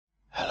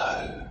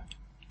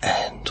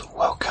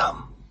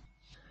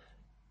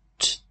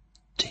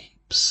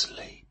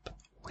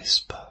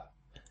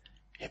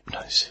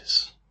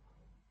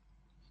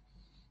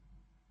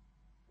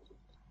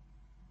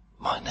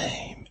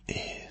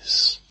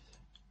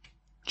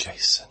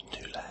Jason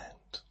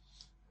Newland.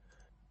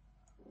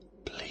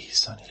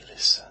 Please only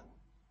listen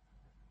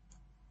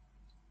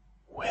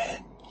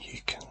when you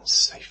can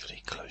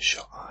safely close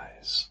your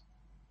eyes.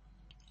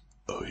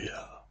 Oh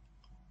yeah.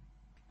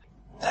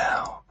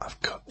 Now I've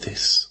got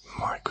this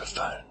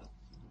microphone,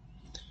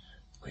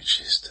 which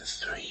is the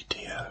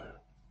 3DO,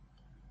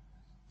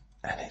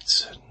 and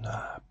it's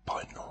a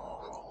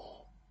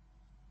binaural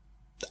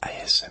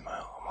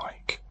ASMR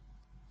mic.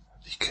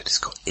 It's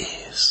got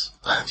ears,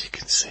 if you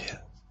can see it.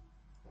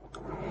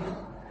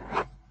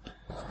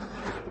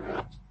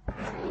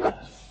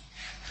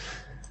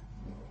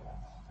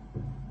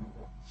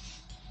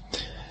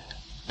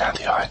 Now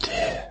the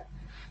idea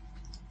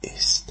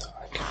is that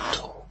I can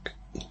talk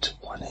into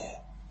one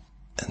ear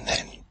and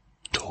then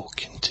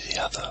talk into the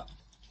other.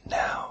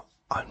 Now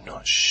I'm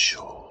not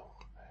sure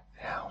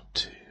how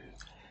to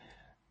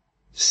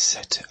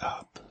set it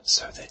up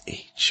so that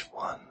each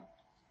one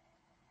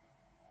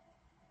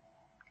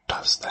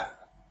does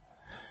that,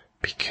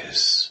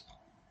 because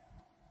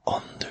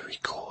on the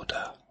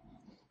recorder,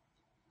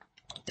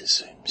 the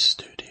Zoom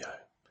Studio,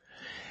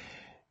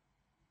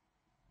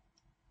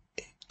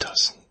 it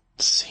doesn't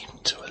seem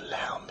to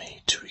allow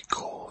me to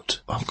record.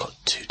 I've got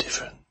two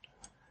different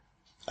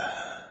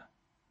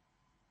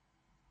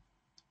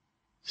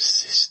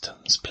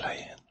systems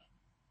playing.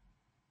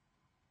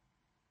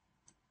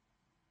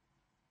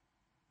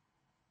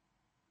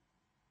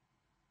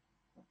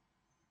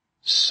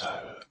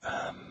 So,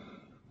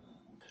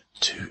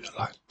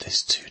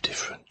 there's two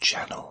different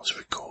channels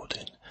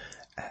recording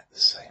at the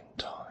same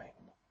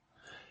time.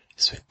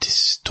 It's a bit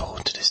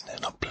distorted, isn't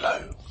it? Not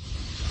low.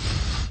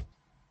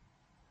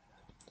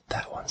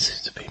 That one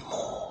seems to be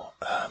more,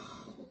 a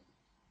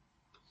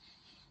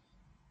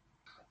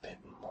bit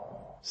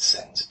more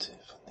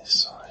sensitive on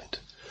this side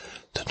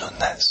than on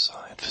that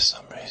side for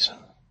some reason.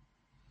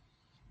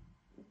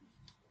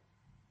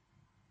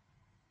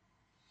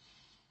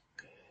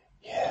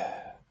 Yeah.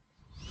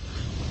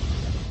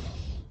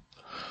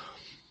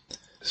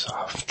 So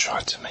I've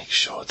tried to make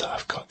sure that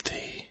I've got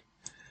the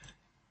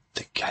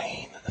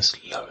gain as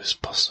low as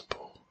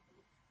possible.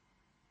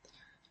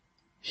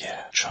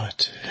 Yeah, try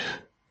to.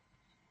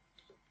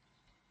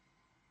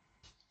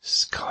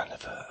 It's kind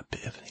of a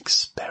bit of an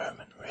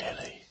experiment,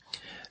 really.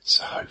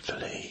 So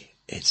hopefully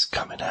it's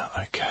coming out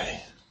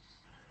okay.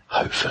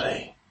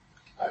 Hopefully.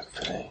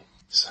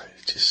 So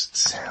it just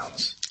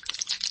sounds.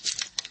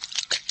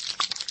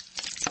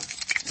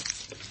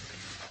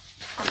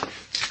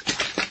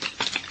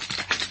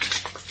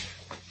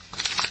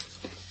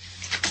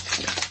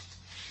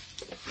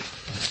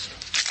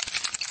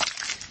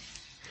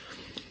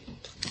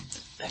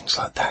 Things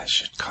like that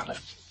should kind of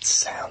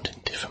sound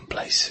in different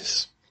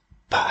places.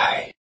 But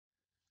hey,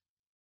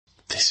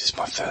 this is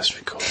my first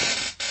recording.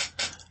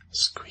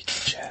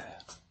 Squeaky chair.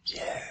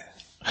 Yeah.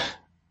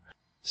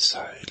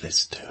 So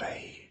let's do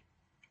a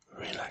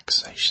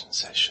relaxation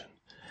session.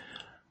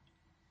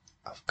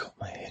 I've got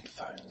my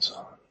headphones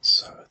on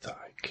so that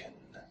I can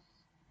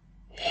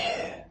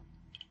hear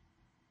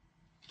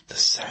the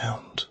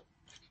sound.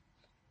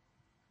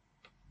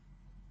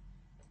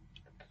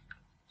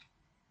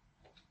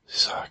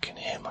 So I can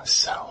hear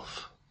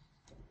myself.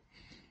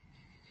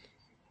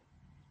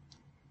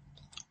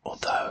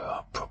 Although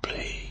I'll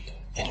probably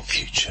in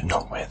future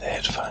not wear the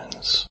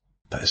headphones.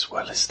 But as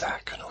well as that, I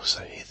can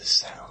also hear the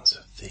sounds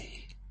of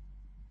the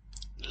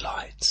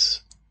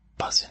lights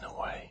buzzing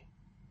away,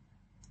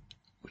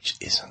 which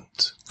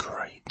isn't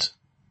great.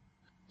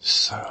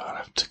 So I'll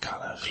have to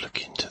kind of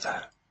look into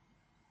that.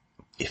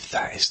 If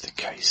that is the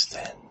case,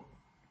 then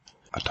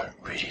I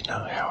don't really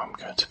know how I'm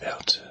going to be able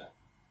to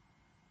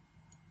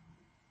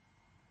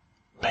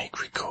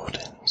make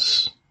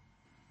recordings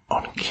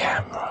on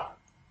camera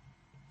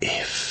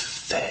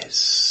if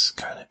there's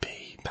going to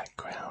be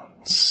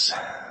background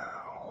sounds,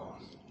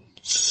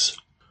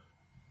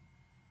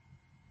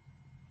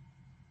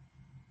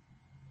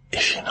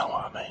 if you know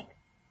what I mean,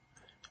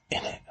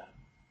 in it.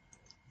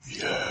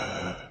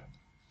 Yeah.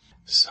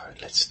 So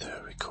let's do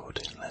a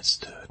recording. Let's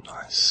do a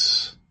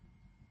nice,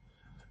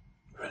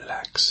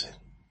 relaxing,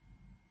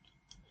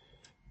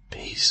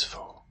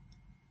 peaceful,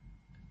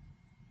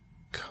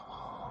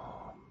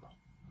 calm,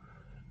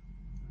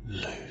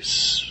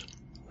 loose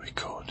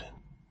recording.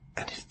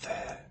 And if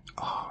there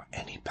are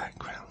any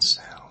background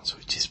sounds,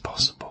 which is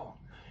possible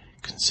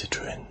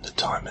considering the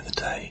time of the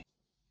day,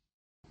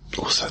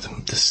 also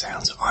the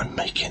sounds that I'm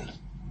making,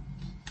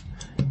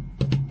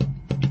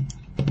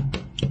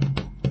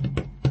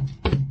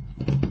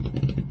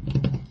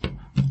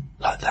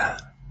 like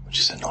that, which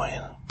is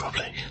annoying,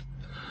 probably.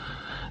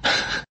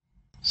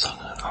 So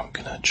I'm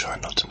gonna try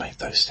not to make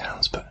those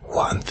sounds, but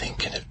what I'm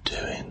thinking of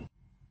doing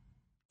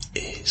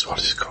is, well,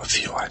 I've just got a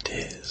few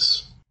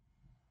ideas.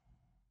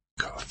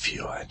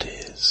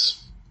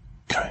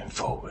 Going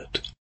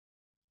forward.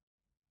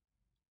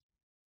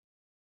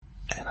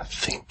 And I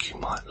think you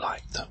might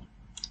like them.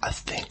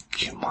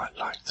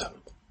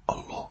 A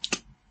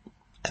lot.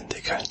 And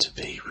they're going to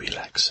be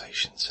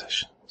relaxation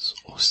sessions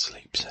or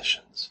sleep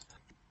sessions.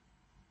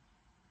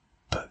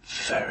 But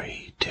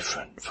very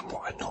different from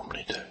what I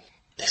normally do.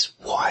 There's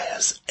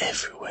wires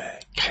everywhere,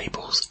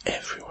 cables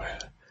everywhere.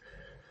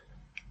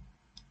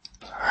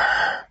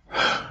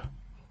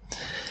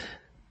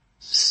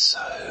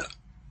 So,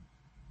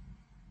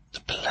 the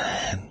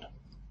plan,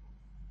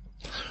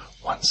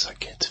 once I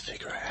get to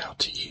figure out how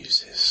to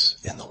use this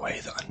in the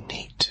way that I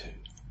need to,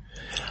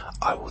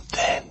 I will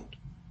then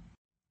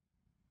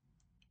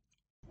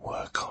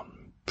work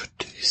on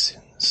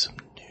producing some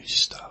new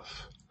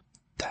stuff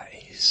that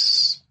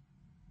is,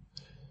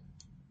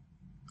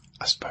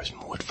 I suppose,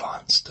 more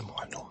advanced than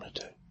what I normally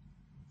do.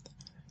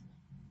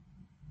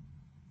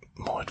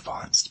 More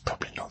advanced,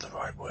 probably not the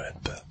right word,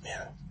 but,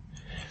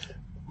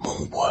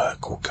 more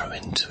work will go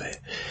into it,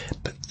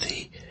 but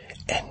the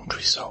end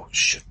result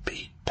should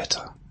be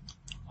better.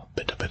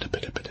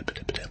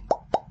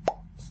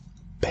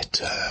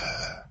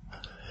 Better.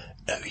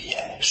 Oh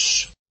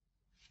yes.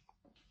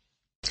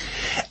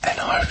 And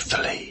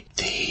hopefully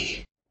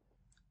the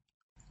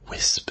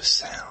whisper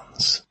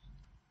sounds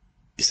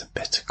is a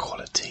better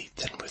quality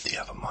than with the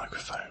other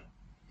microphone.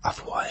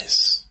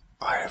 Otherwise,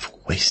 I have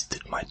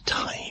wasted my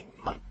time,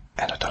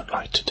 and I don't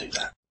like to do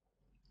that.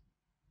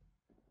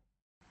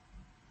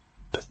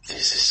 But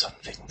this is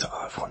something that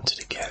I've wanted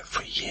to get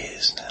for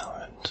years now,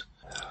 and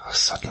I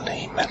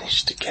suddenly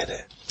managed to get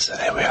it. So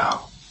there we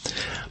are.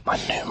 My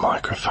new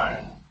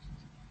microphone.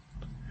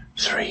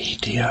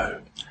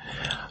 3DO.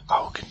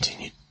 I will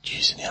continue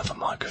using the other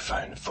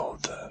microphone for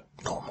the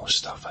normal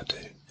stuff I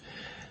do.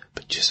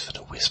 But just for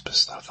the whisper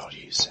stuff, I'll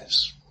use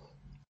this.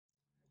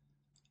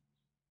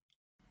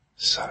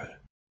 So,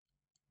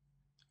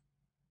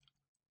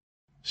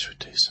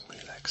 should we do some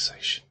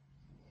relaxation?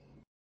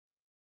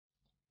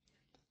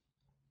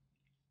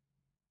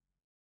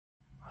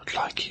 I'd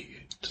like you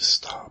to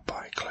start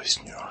by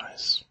closing your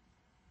eyes.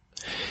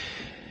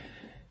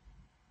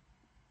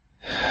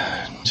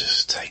 And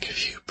just take a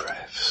few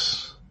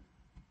breaths.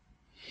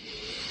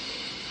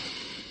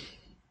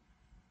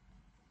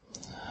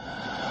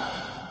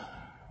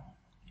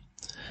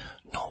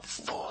 Not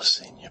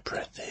forcing your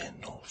breath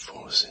in or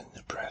forcing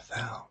the breath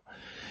out.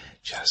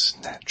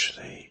 Just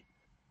naturally,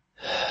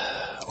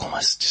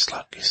 almost just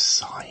like you're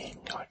sighing,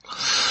 like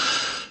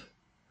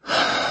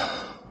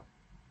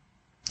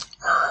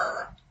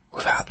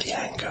without the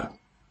anger.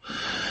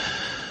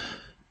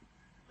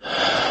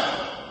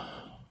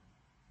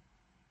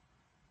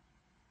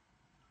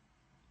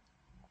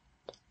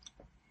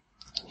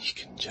 You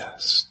can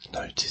just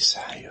notice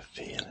how you're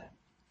feeling.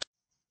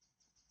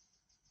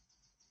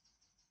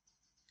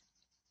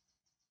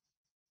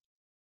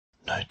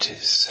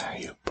 Notice how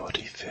your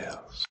body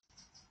feels.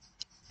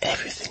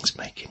 Everything's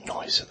making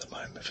noise at the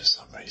moment for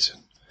some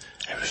reason.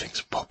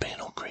 Everything's popping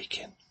or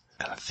creaking.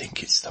 And I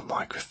think it's the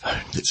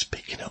microphone that's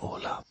picking it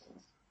all up.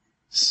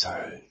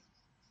 So,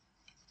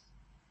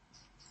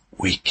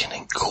 we can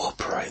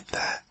incorporate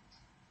that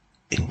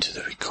into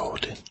the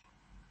recording.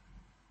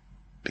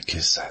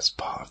 Because that's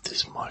part of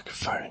this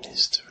microphone,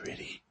 is to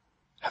really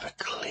have a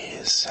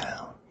clear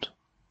sound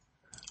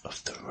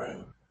of the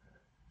room.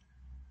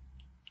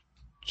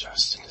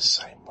 Just in the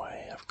same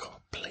way, I've got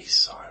a police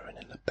siren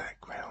in the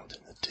background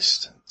in the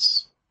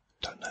distance.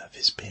 Don't know if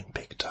it's being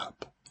picked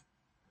up.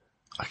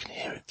 I can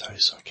hear it though,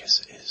 so I guess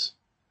it is.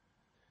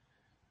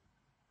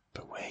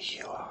 But where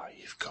you are,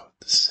 you've got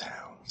the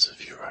sounds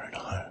of your own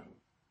home.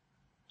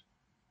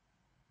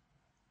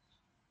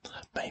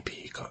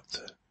 Maybe you got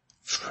the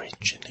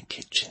fridge in the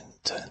kitchen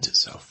that turns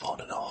itself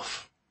on and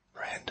off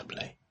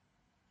randomly.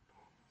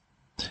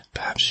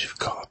 Perhaps you've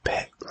got a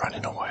pet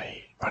running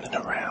away, running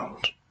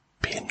around,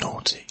 being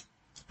naughty,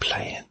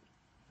 playing,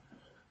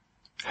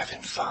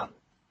 having fun.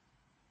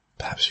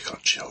 Perhaps you've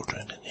got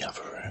children in the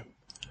other room,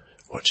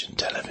 watching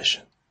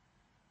television,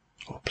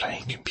 or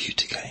playing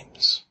computer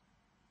games,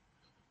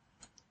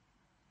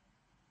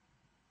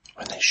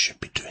 when they should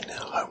be doing their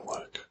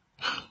homework.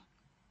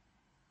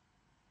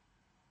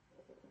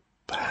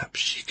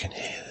 Perhaps you can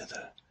hear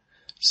the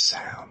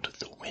sound of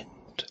the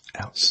wind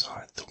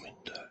outside the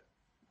window.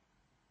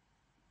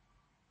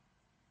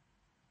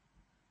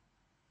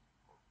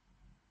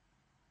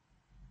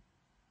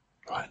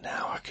 Right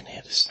now I can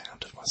hear the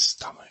sound of my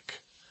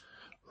stomach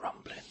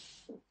rumbling.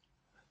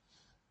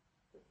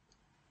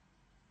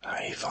 Now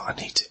either I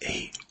need to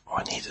eat or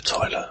I need the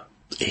toilet.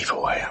 Either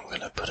way, I'm going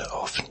to put it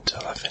off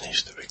until I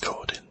finish the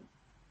recording.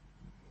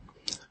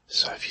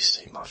 So if you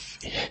see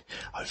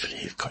hopefully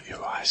you've got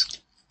your eyes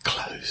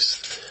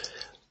closed.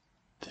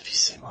 If you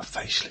see my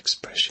facial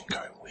expression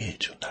going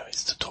weird, you'll know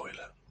it's the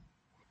toilet.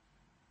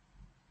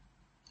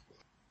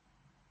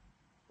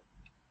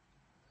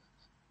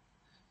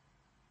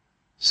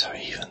 So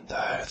even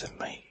though there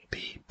may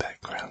be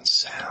background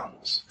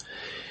sounds,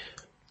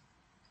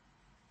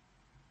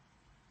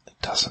 it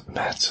doesn't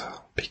matter,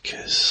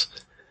 because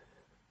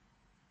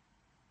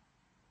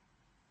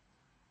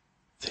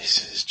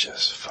this is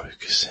just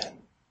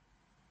focusing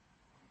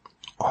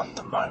on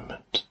the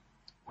moment,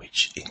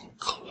 which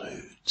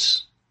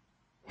includes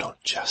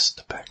not just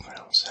the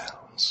background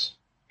sounds,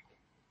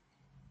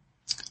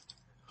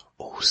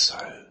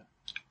 also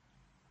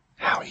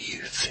how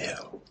you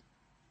feel.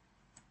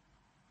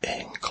 It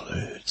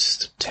includes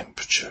the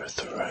temperature of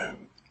the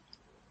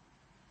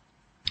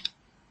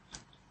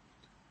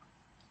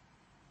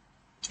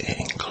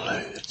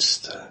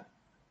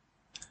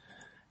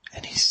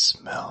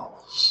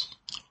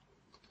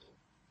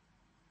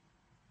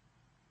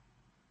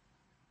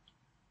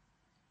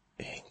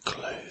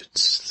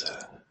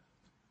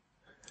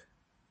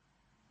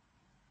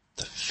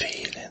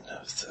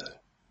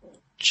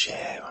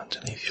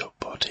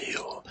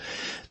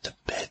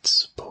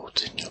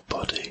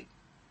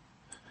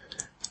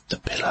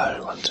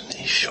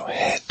of your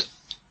head.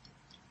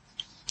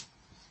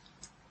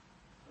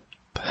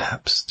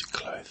 Perhaps the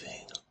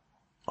clothing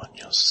on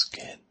your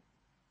skin.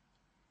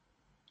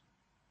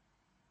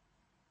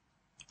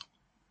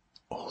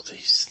 All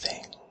these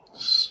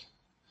things,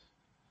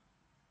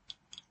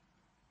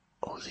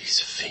 all these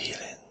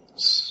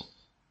feelings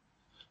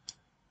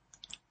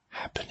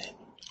happening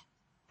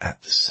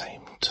at the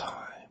same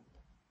time.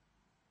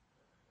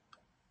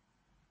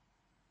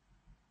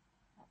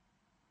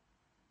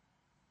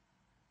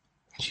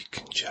 You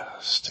can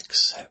just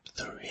accept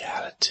the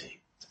reality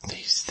that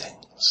these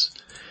things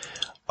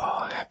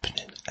are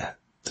happening at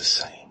the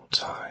same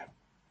time,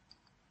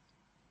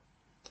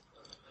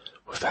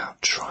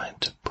 without trying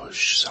to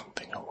push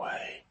something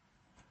away,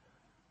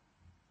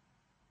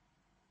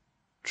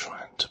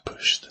 trying to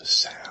push the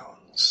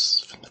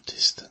sounds from the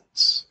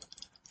distance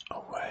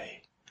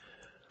away,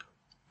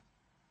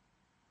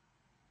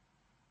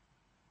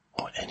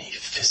 or any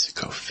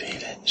physical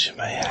feelings you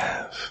may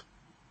have,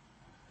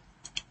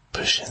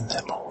 pushing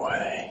them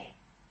away.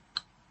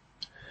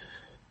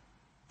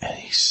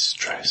 Any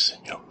stress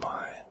in your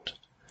mind,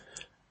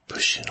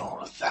 pushing all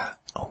of that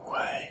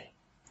away.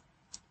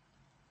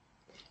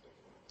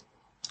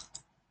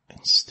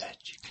 Instead,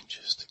 you can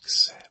just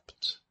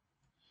accept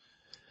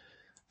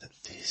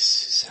that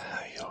this is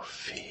how you're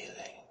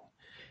feeling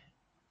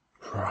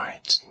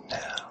right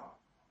now,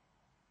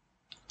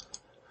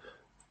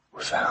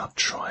 without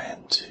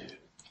trying to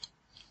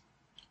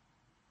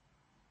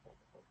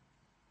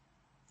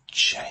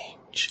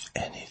change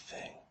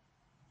anything.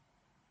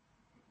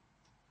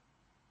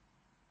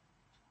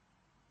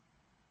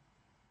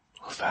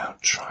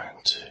 Without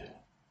trying to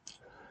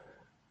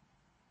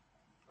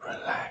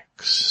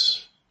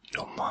relax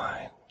your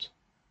mind,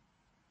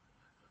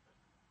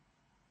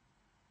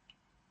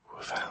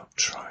 without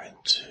trying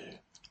to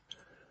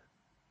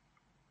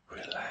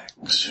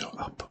relax your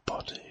upper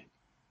body,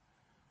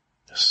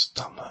 your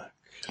stomach,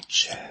 your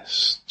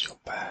chest, your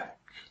back,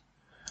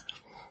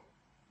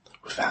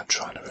 without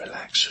trying to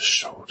relax your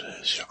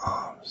shoulders, your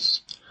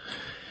arms,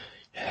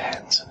 your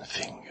hands and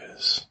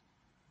fingers.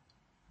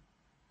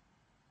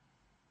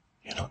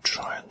 You're not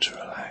trying to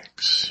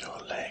relax your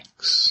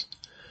legs,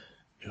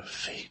 your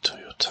feet or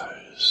your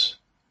toes.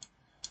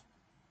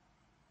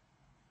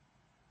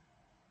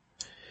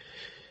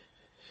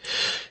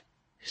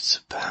 It's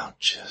about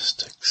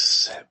just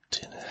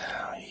accepting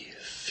how you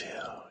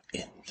feel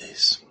in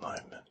this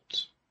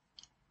moment.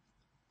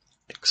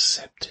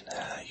 Accepting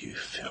how you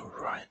feel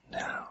right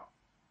now.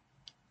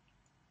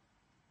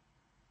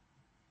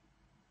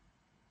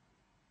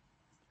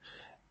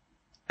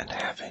 And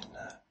having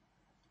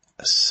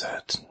a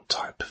certain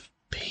type of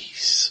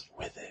peace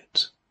with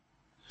it.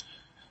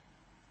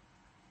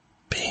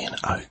 Being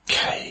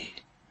okay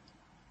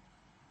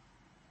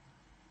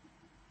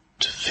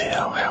to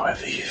feel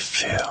however you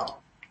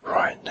feel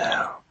right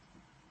now.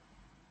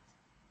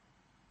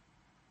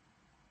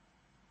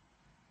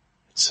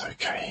 It's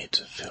okay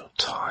to feel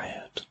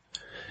tired.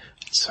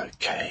 It's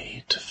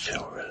okay to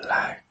feel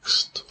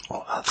relaxed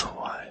or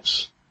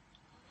otherwise.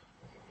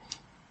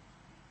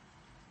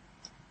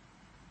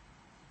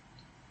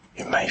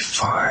 You may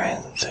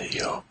find that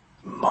your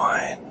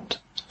mind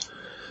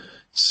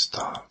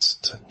starts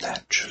to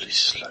naturally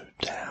slow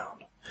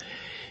down,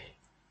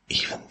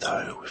 even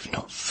though we've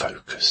not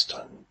focused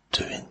on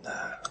doing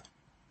that.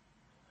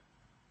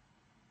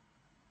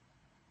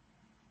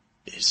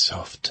 It's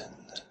often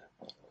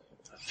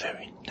a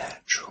very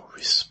natural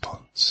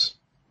response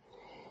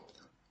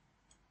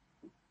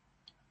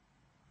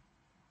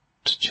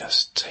to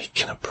just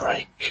taking a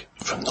break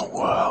from the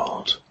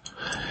world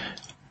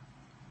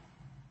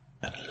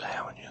and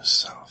allowing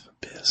yourself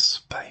a bit of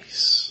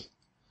space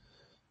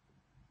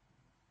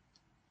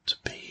to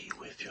be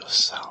with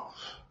yourself,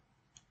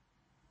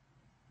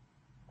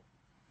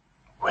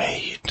 where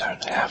you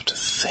don't have to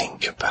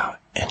think about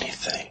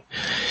anything,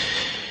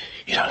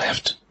 you don't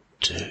have to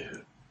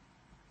do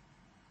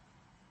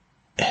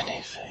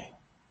anything,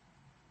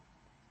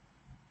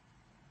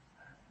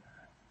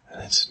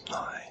 and it's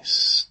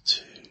nice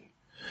to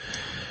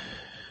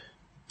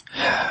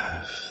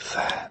have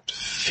that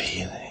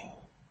feeling.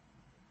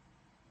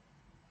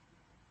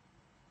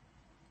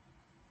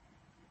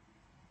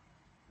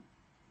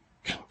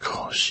 Can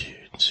cause you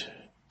to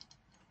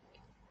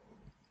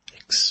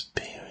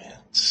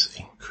experience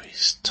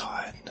increased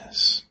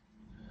tiredness,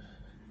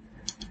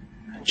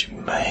 and you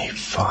may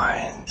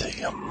find that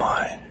your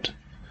mind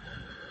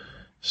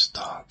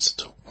starts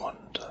to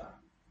wander,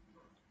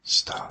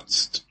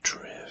 starts to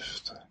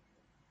drift.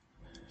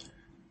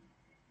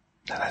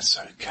 Now that's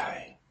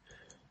okay.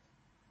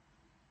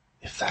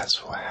 If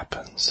that's what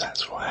happens,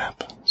 that's what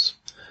happens.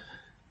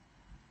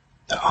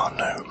 There are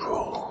no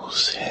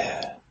rules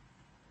here.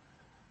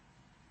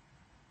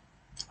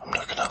 I'm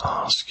not going to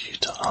ask you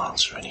to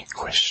answer any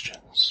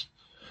questions.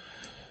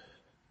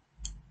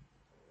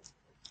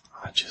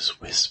 I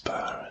just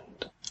whisper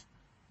and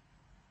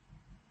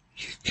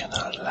you can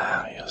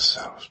allow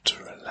yourself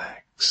to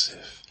relax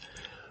if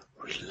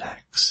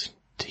relaxing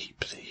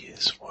deeply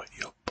is what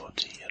your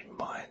body and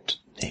mind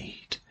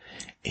need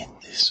in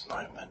this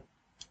moment.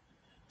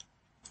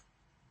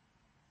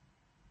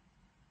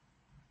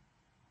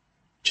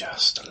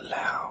 just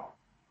allow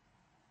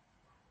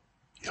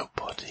your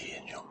body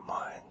and your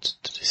mind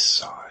to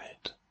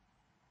decide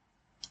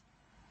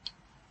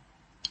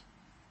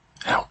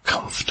how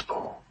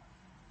comfortable,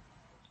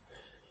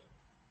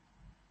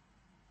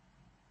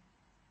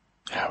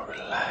 how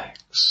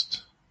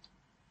relaxed,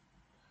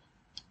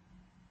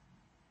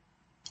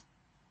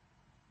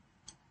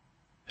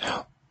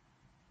 how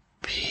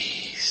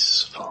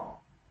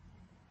peaceful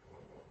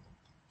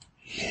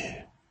you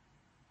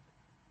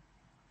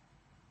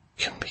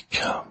can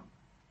become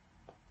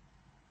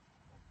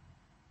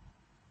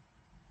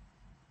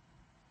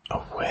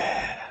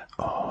aware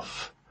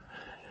of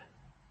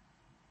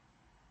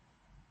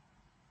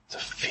the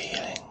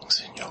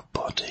feelings in your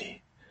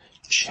body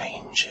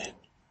changing,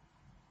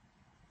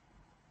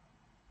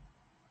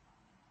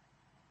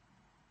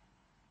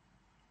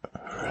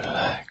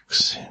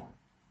 relaxing,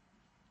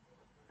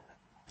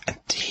 and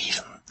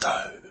even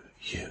though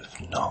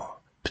you've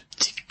not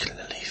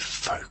particularly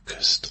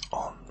focused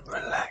on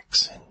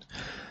relaxing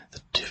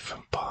the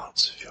different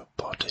parts of your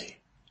body,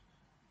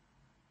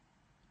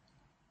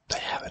 they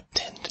have a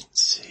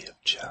tendency of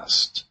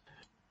just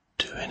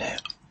doing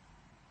it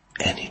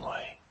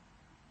anyway,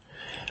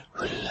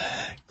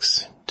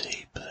 relaxing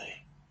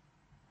deeply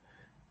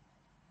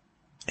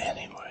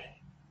anyway,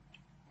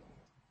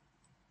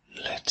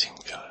 letting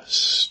go of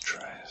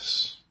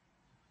stress.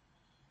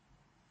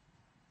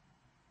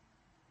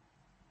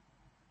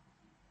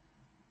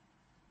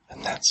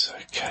 And that's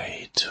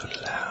okay to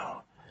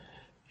allow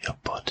your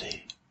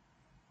body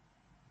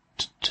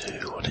to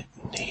do what it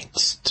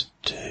needs to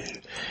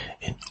do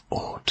in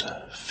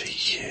order for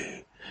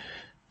you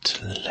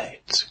to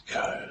let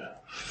go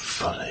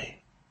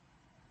fully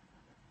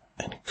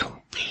and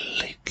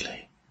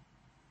completely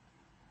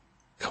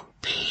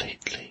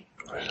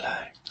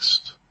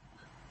relaxed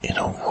in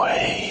a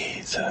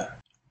way that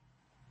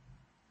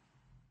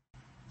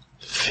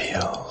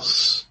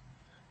feels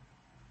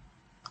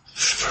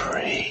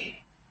free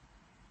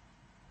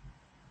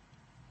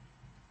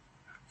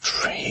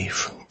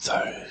from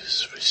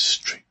those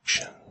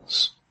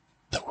restrictions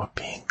that were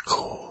being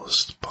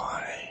caused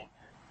by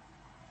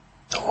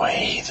the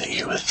way that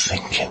you were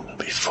thinking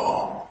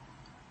before.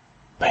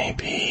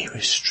 Maybe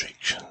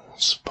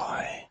restrictions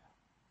by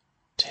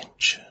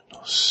tension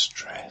or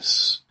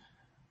stress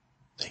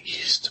that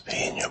used to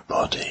be in your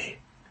body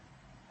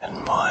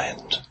and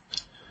mind.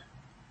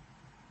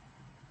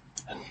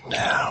 And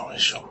now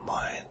as your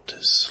mind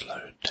has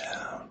slowed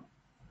down,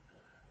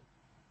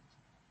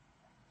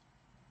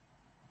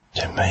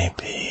 there may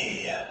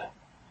be,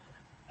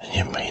 and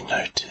you may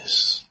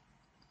notice,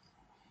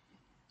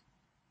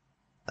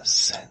 a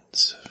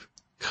sense of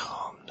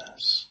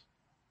calmness,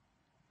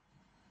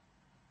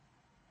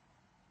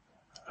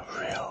 a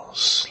real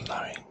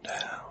slowing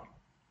down.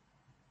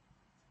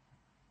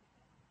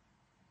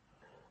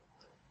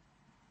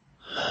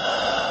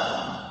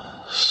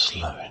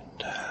 Slowing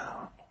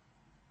down.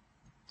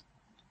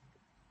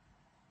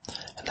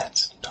 And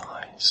that's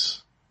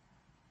nice.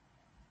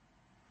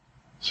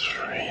 It's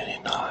really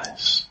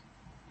nice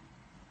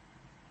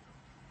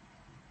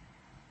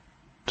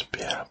to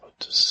be able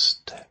to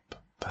step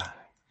back.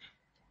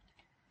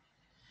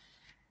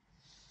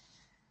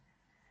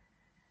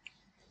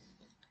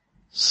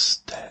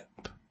 Step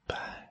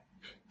back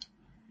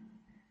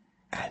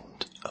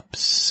and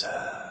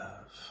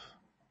observe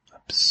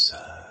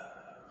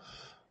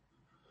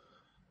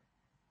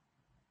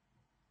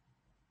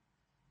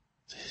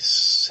this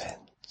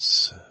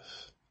sense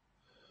of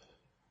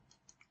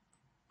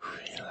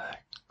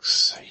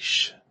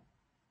relaxation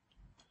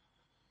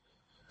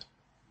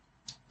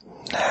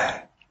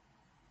naturally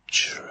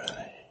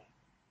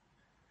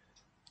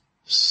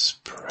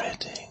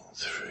spreading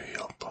through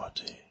your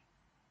body,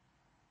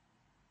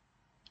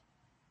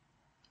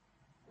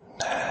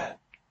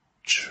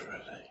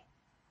 naturally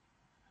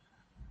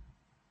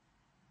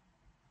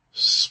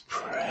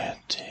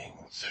spreading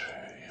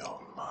through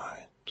your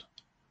mind.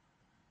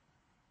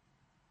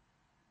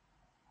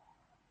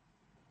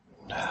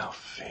 Now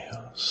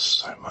feels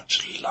so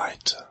much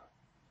lighter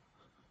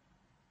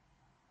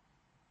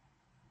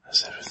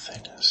as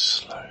everything has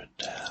slowed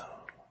down.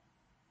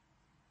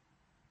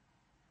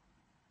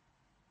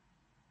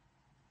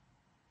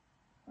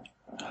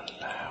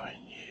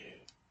 Allowing you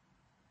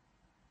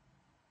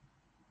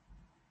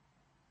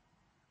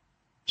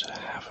to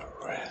have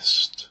a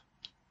rest,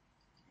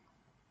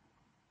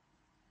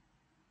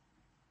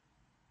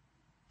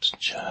 to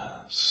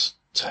just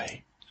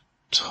take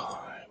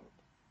time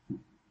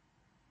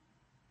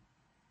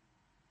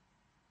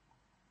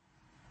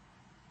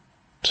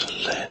to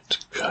let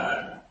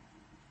go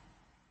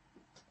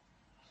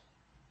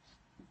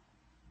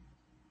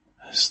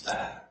as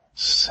that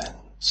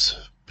sense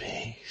of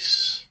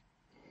peace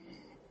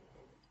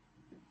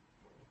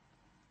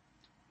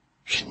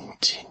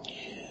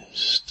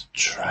continues to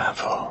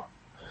travel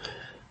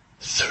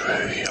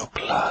through your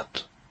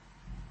blood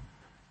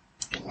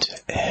into